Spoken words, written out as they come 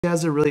It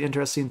has a really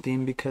interesting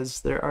theme because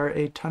there are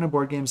a ton of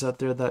board games out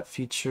there that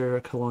feature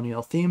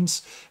colonial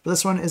themes, but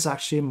this one is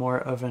actually more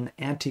of an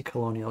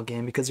anti-colonial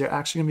game because you're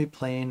actually going to be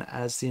playing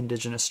as the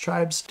indigenous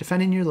tribes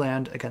defending your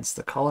land against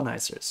the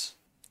colonizers.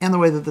 And the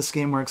way that this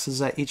game works is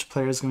that each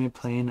player is going to be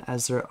playing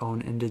as their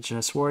own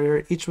indigenous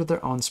warrior, each with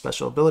their own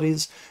special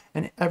abilities,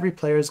 and every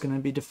player is going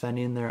to be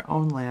defending their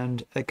own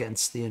land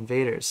against the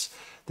invaders.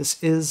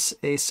 This is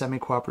a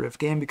semi-cooperative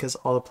game because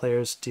all the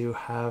players do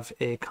have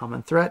a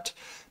common threat,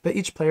 but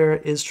each player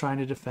is trying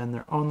to defend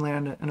their own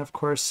land, and of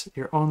course,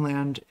 your own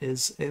land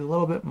is a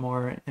little bit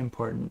more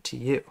important to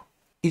you.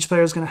 Each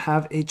player is going to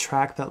have a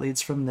track that leads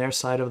from their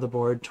side of the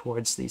board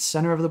towards the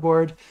center of the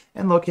board,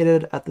 and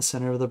located at the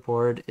center of the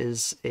board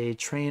is a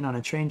train on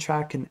a train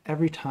track, and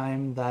every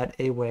time that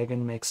a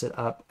wagon makes it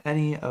up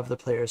any of the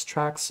player's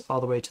tracks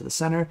all the way to the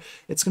center,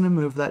 it's going to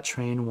move that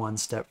train one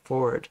step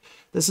forward.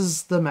 This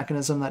is the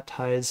mechanism that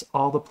ties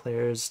all the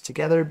players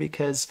together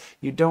because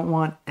you don't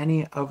want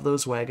any of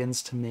those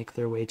wagons to make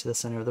their way to the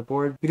center of the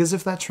board, because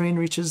if that train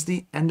reaches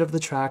the end of the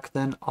track,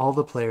 then all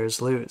the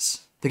players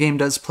lose. The game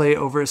does play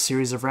over a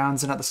series of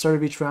rounds, and at the start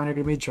of each round you're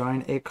going to be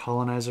drawing a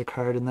colonizer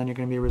card, and then you're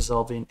going to be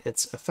resolving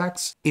its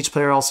effects. Each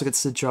player also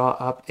gets to draw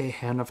up a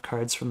hand of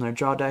cards from their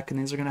draw deck, and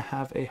these are going to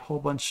have a whole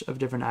bunch of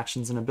different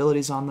actions and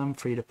abilities on them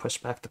for you to push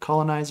back the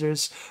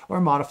colonizers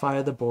or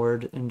modify the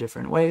board in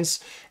different ways,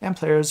 and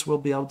players will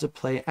be able to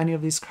play any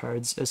of these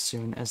cards as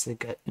soon as they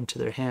get into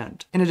their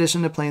hand. In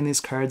addition to playing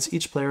these cards,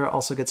 each player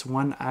also gets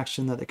one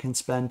action that they can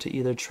spend to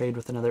either trade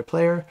with another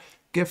player,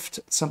 gift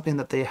something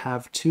that they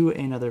have to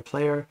another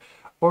player,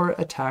 or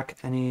attack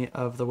any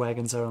of the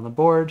wagons out on the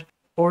board,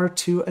 or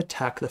to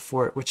attack the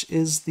fort, which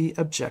is the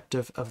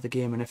objective of the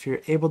game. And if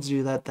you're able to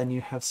do that, then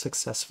you have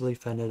successfully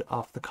fended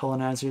off the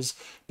colonizers.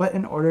 But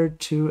in order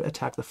to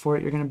attack the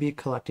fort, you're going to be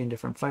collecting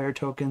different fire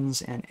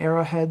tokens and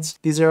arrowheads.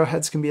 These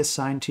arrowheads can be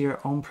assigned to your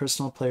own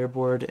personal player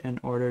board in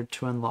order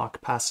to unlock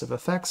passive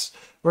effects,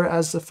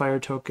 whereas the fire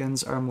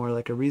tokens are more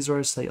like a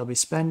resource that you'll be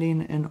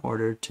spending in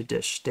order to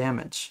dish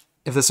damage.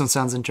 If this one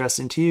sounds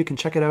interesting to you, you can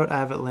check it out. I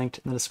have it linked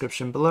in the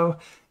description below.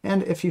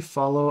 And if you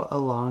follow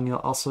along, you'll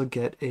also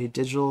get a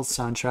digital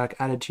soundtrack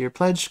added to your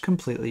pledge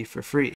completely for free.